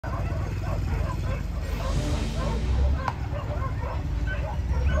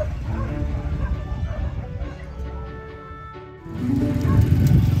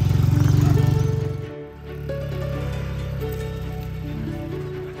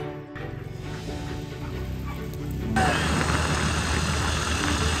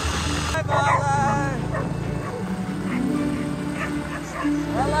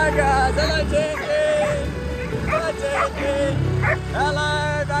guys. Hello, Tinky. Hello, Tinky.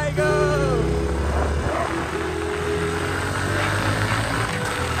 Hello, Bagel.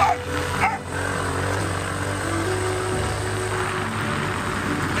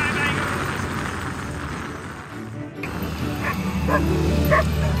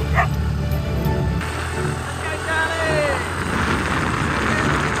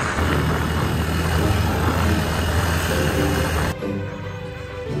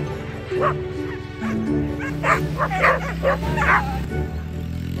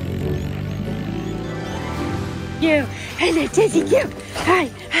 You, hello, Tizzy Q. Hi,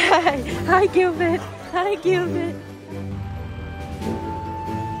 hi, hi, Gilbert. Hi, Gilbert.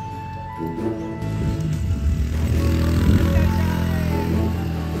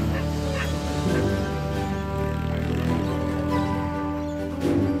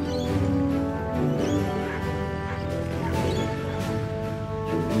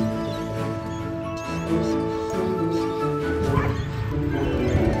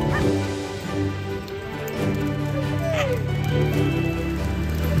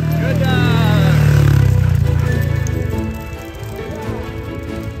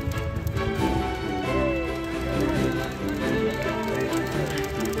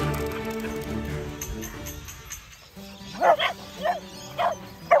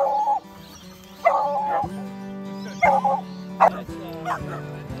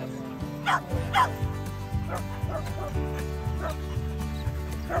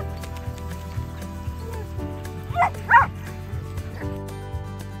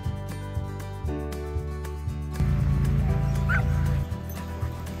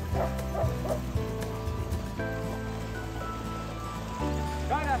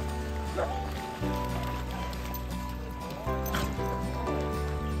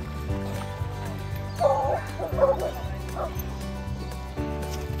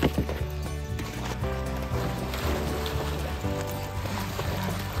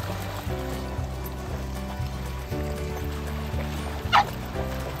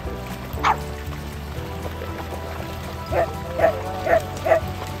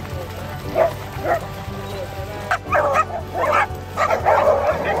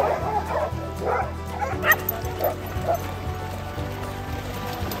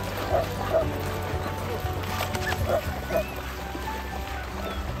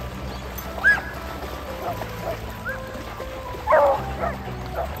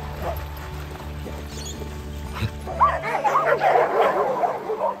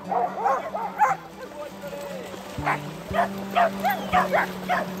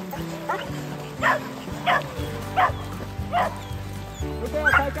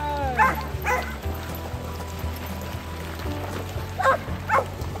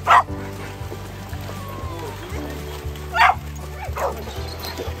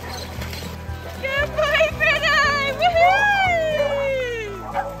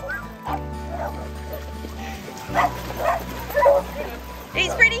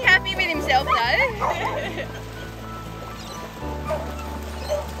 He's pretty happy with himself though.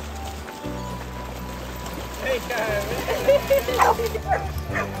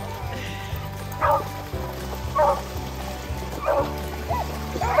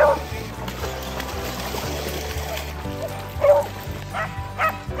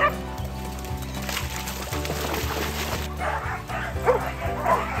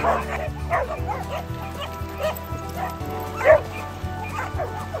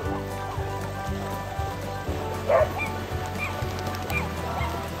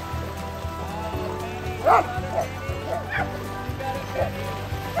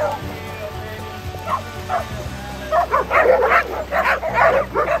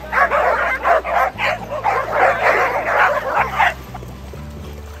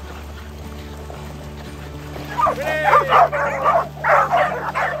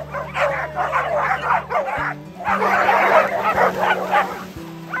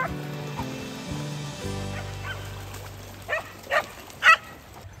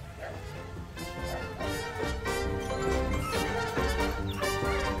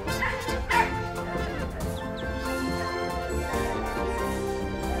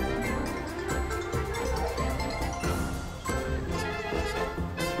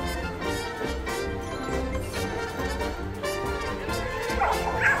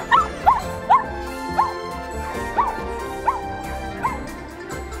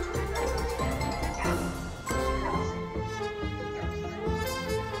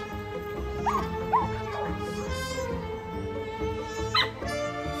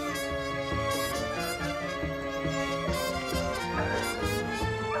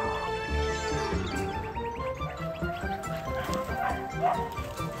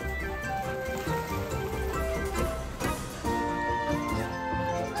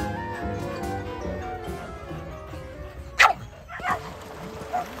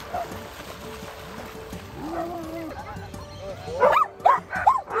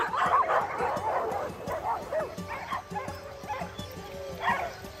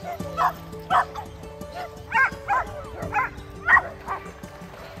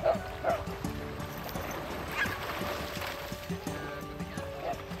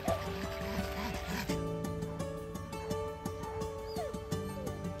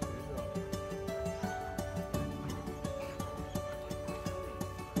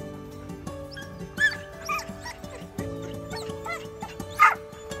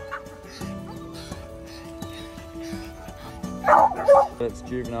 It's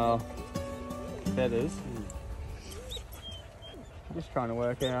juvenile feathers. Just trying to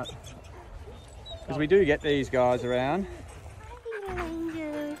work out, because we do get these guys around.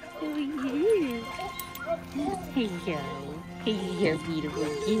 Hello, beautiful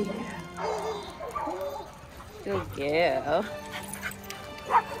girl. Good girl.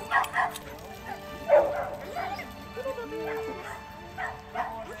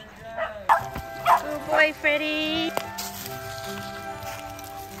 Good boy, Freddie.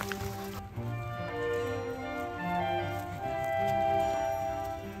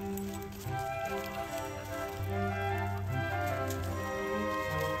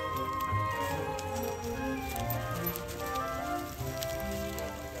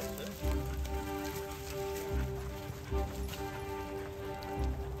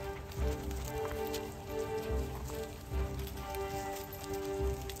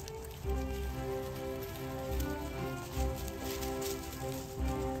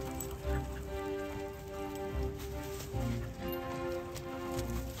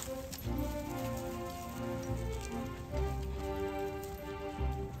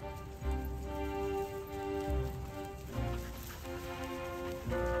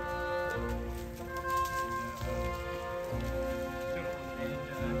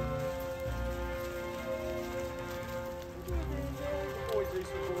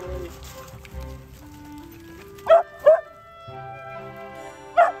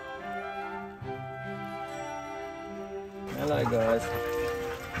 Hello guys.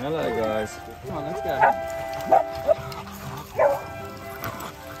 Hello guys. Come on, let's go.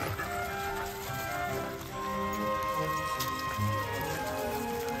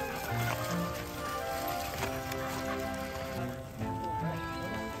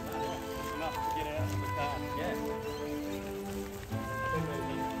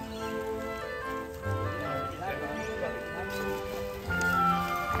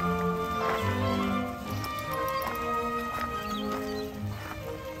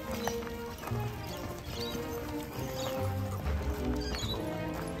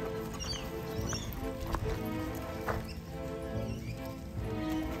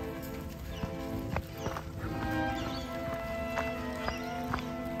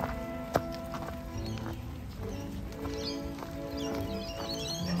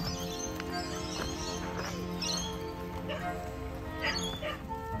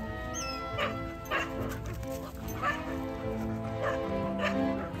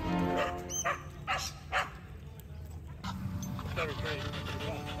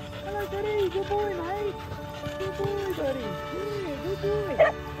 Hello, buddy. Good boy, mate. Good boy, buddy. Yeah, good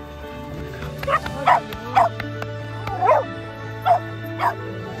boy.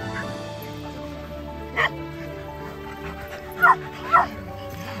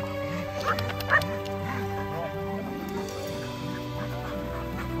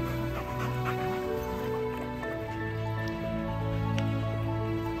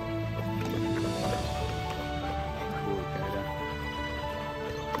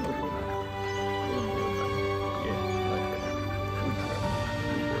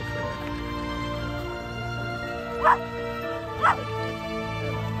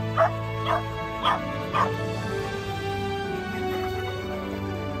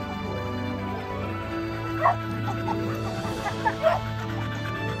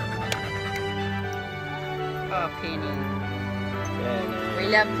 Oh, Penny. We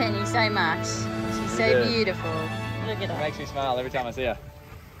love Penny so much. She's so beautiful. Look at her. It makes me smile every time I see her.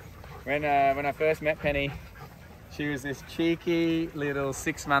 When I first met Penny, she was this cheeky little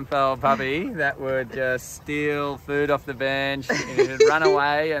 6-month-old puppy that would just steal food off the bench and run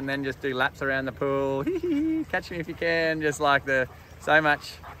away and then just do laps around the pool. Catch me if you can. Just like so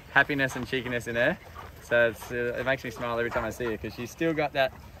much happiness and cheekiness in her. So it makes me smile every time I see her, because she's still got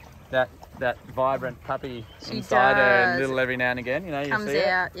that vibrant puppy inside her, and little every now and again, you know, you comes see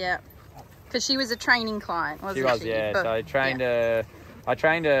out, it. yeah. Because she was a training client, wasn't she? She was, yeah. So I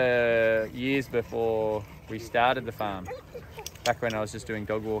trained her years before we started the farm, back when I was just doing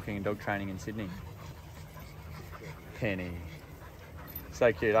dog walking and dog training in Sydney. Penny,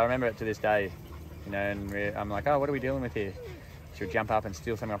 so cute. I remember it to this day, you know. And I'm like, oh, what are we dealing with here? She would jump up and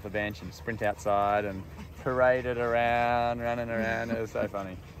steal something off the bench and sprint outside and parade it around, running around. It was so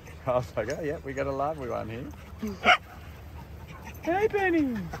funny. I was like, oh yeah, we got a lovely one here. Hey,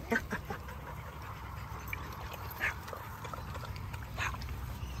 Penny.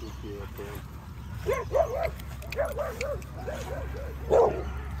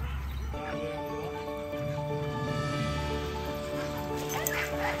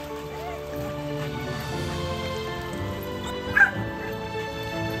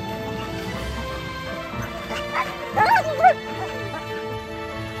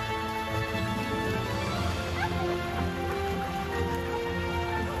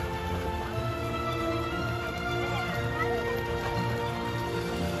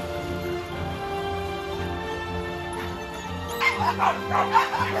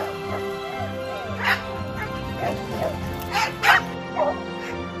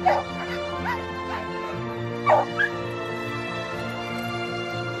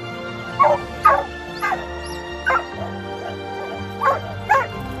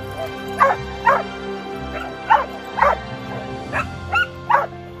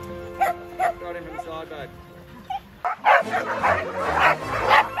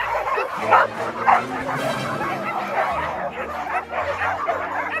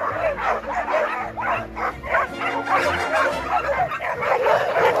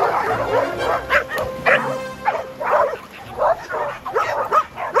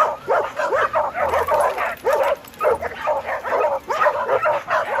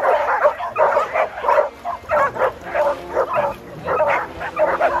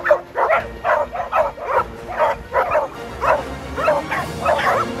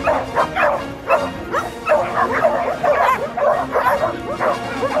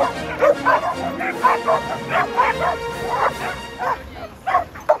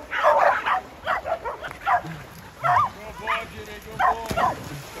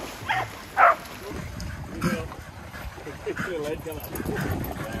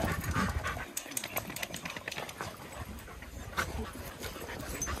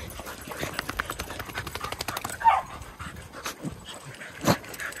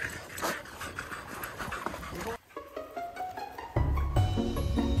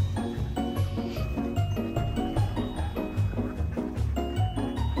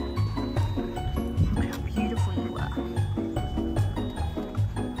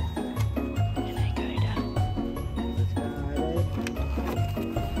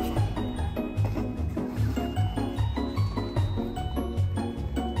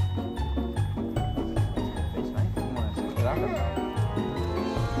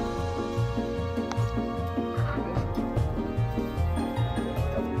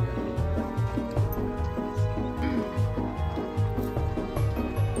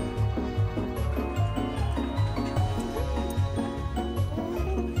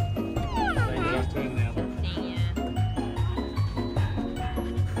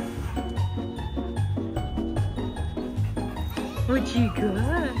 What you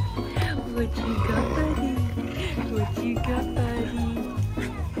got? What you got, buddy? What you got, buddy?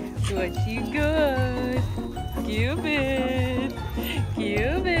 What you got? Cupid!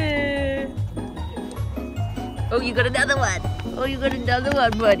 Cupid! Oh, you got another one! Oh, you got another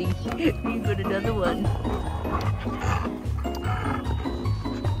one, buddy! You got another one.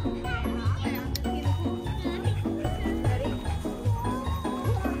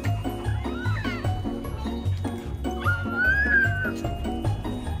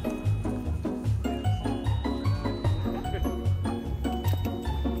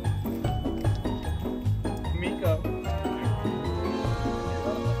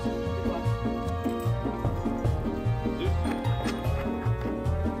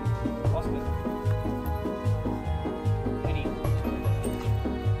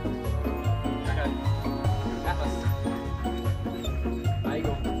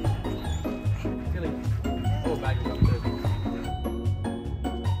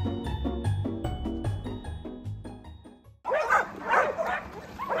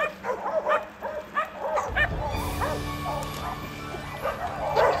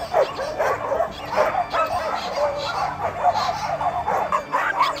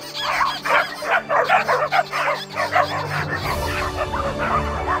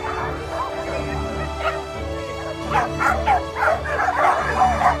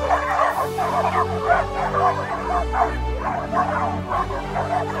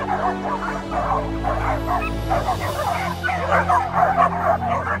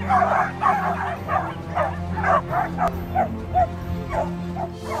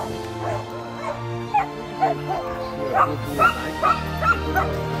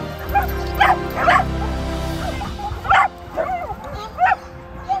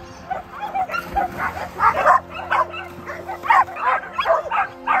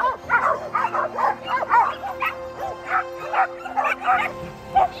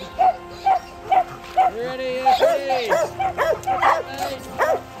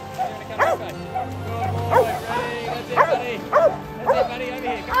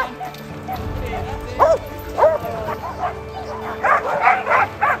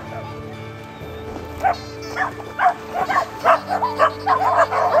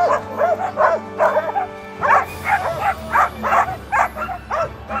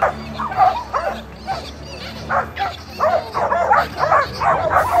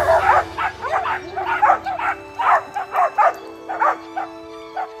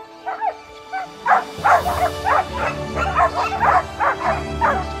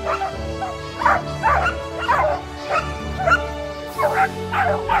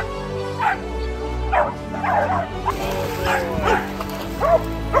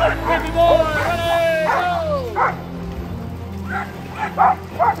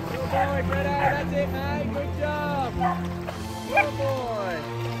 boy, Freddo. That's it, mate. Good job. Good boy.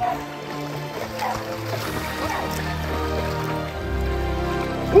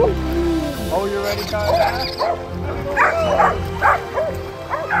 Oh, you ready, Coda?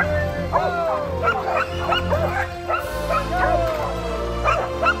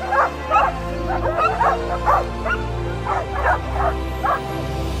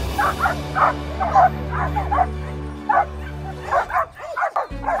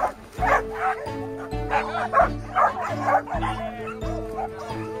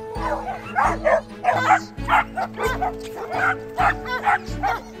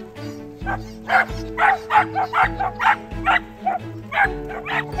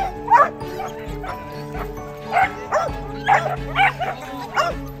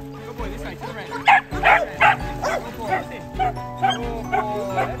 Good boy, this way, turn around. Good boy, that's it. Good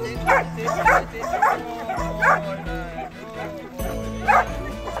boy, that's it, that's it, that's it.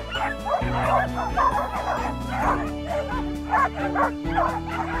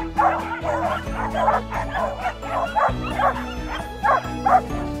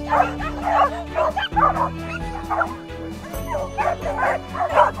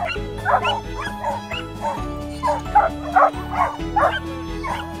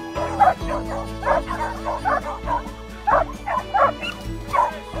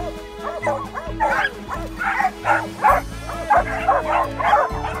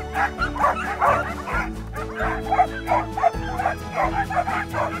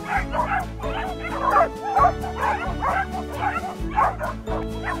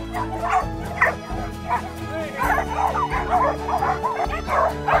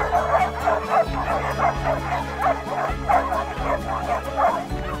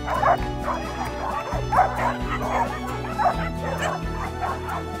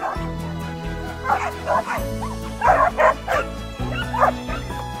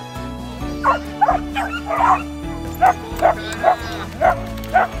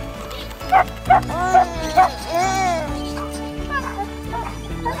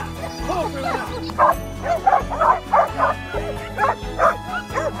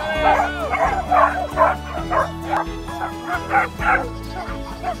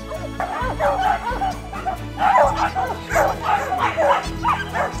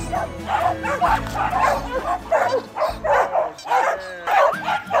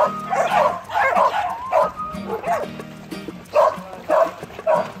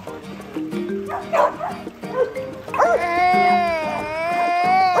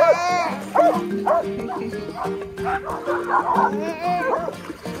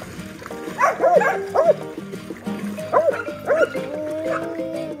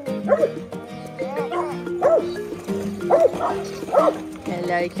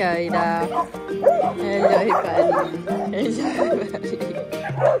 Hello, Coda. Hello, buddy. Hello, buddy.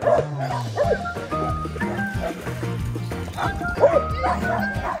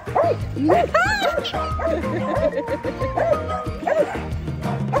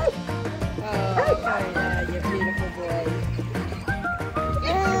 Oh, Coda, you beautiful boy.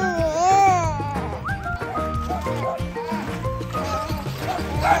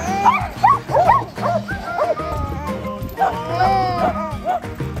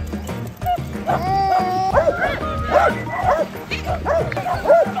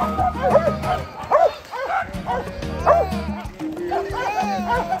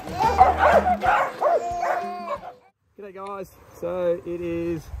 G'day guys, so it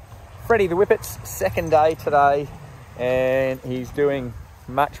is Freddie the Whippet's second day today and he's doing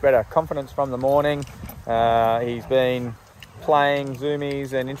much better. Confidence from the morning. He's been playing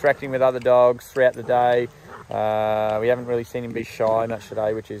zoomies and interacting with other dogs throughout the day. We haven't really seen him be shy much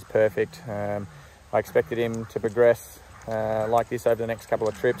today, which is perfect. I expected him to progress like this over the next couple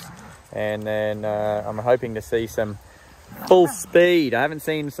of trips, and then I'm hoping to see some full speed. I haven't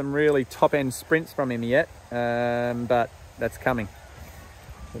seen some really top end sprints from him yet, but that's coming.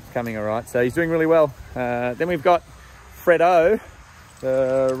 It's coming all right. So he's doing really well. Then we've got Freddo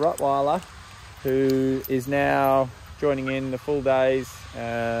the Rottweiler, who is now joining in the full days.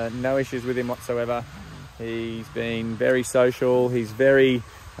 No issues with him whatsoever. He's been very social. He's very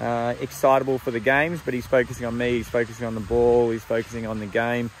excitable for the games, but he's focusing on me. He's focusing on the ball. He's focusing on the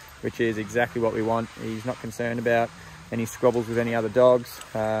game, which is exactly what we want. He's not concerned about any squabbles with any other dogs.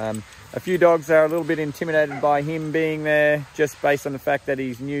 A few dogs are a little bit intimidated by him being there, just based on the fact that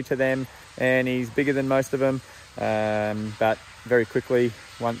he's new to them and he's bigger than most of them. But very quickly,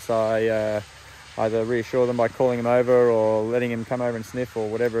 once I either reassure them by calling him over or letting him come over and sniff or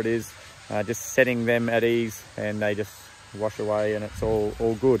whatever it is, just setting them at ease, and they just wash away and it's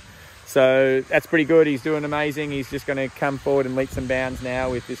all good. So that's pretty good. He's doing amazing. He's just going to come forward and leap some bounds now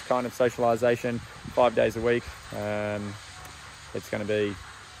with this kind of socialisation 5 days a week. He's going to be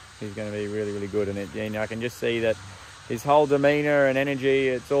really, really good. And I can just see that his whole demeanour and energy,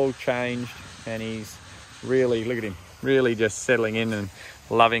 it's all changed. And he's really, look at him, really just settling in and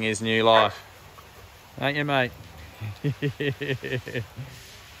loving his new life. Ain't you, mate?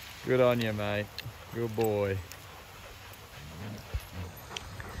 Good on you, mate. Good boy.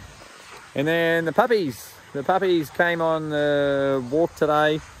 And then the puppies. The puppies came on the walk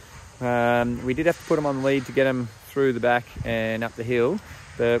today. We did have to put them on the lead to get them through the back and up the hill.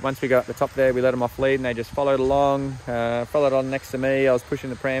 But once we got up the top there, we let them off lead and they just followed along, followed on next to me. I was pushing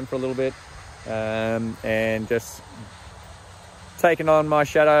the pram for a little bit and just taking on my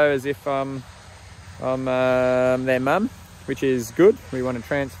shadow as if I'm their mum, which is good. We want to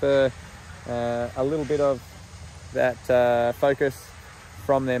transfer a little bit of that focus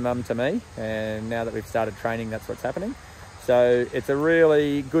from their mum to me, and now that we've started training, that's what's happening. So it's a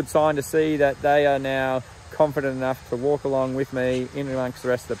really good sign to see that they are now confident enough to walk along with me in amongst the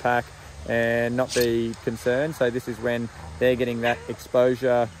rest of the pack and not be concerned. So this is when they're getting that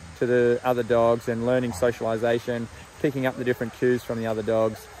exposure to the other dogs and learning socialization, picking up the different cues from the other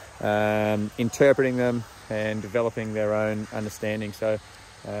dogs, interpreting them and developing their own understanding. So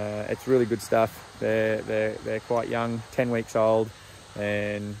it's really good stuff. They're quite young, 10 weeks old,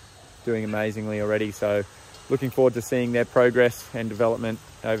 and doing amazingly already. So looking forward to seeing their progress and development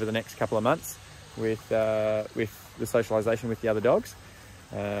over the next couple of months with the socialization with the other dogs.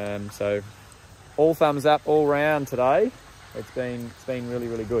 So all thumbs up all round today. It's been really,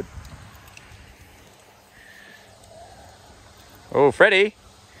 really good. Oh, Freddie.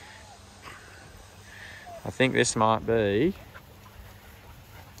 I think this might be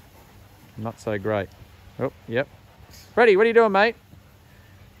not so great. Oh, yep. Freddie, what are you doing, mate?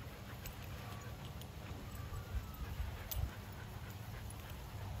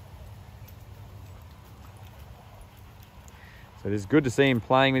 So it is good to see him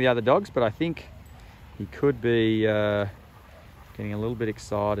playing with the other dogs, but I think he could be getting a little bit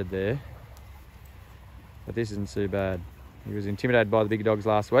excited there. But this isn't too bad. He was intimidated by the big dogs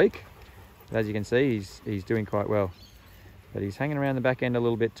last week. But as you can see, he's doing quite well. But he's hanging around the back end a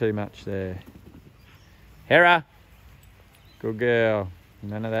little bit too much there. Hera! Good girl.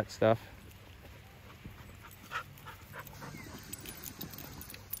 None of that stuff.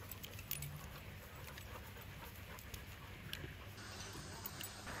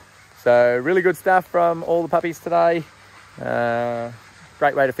 So really good stuff from all the puppies today.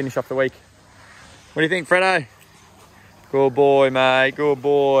 Great way to finish off the week. What do you think, Freddo? Good boy, mate. Good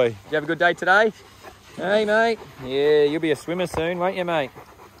boy. Did you have a good day today? Hey, mate. Yeah, you'll be a swimmer soon, won't you, mate?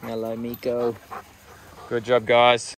 Hello, Miko. Good job, guys.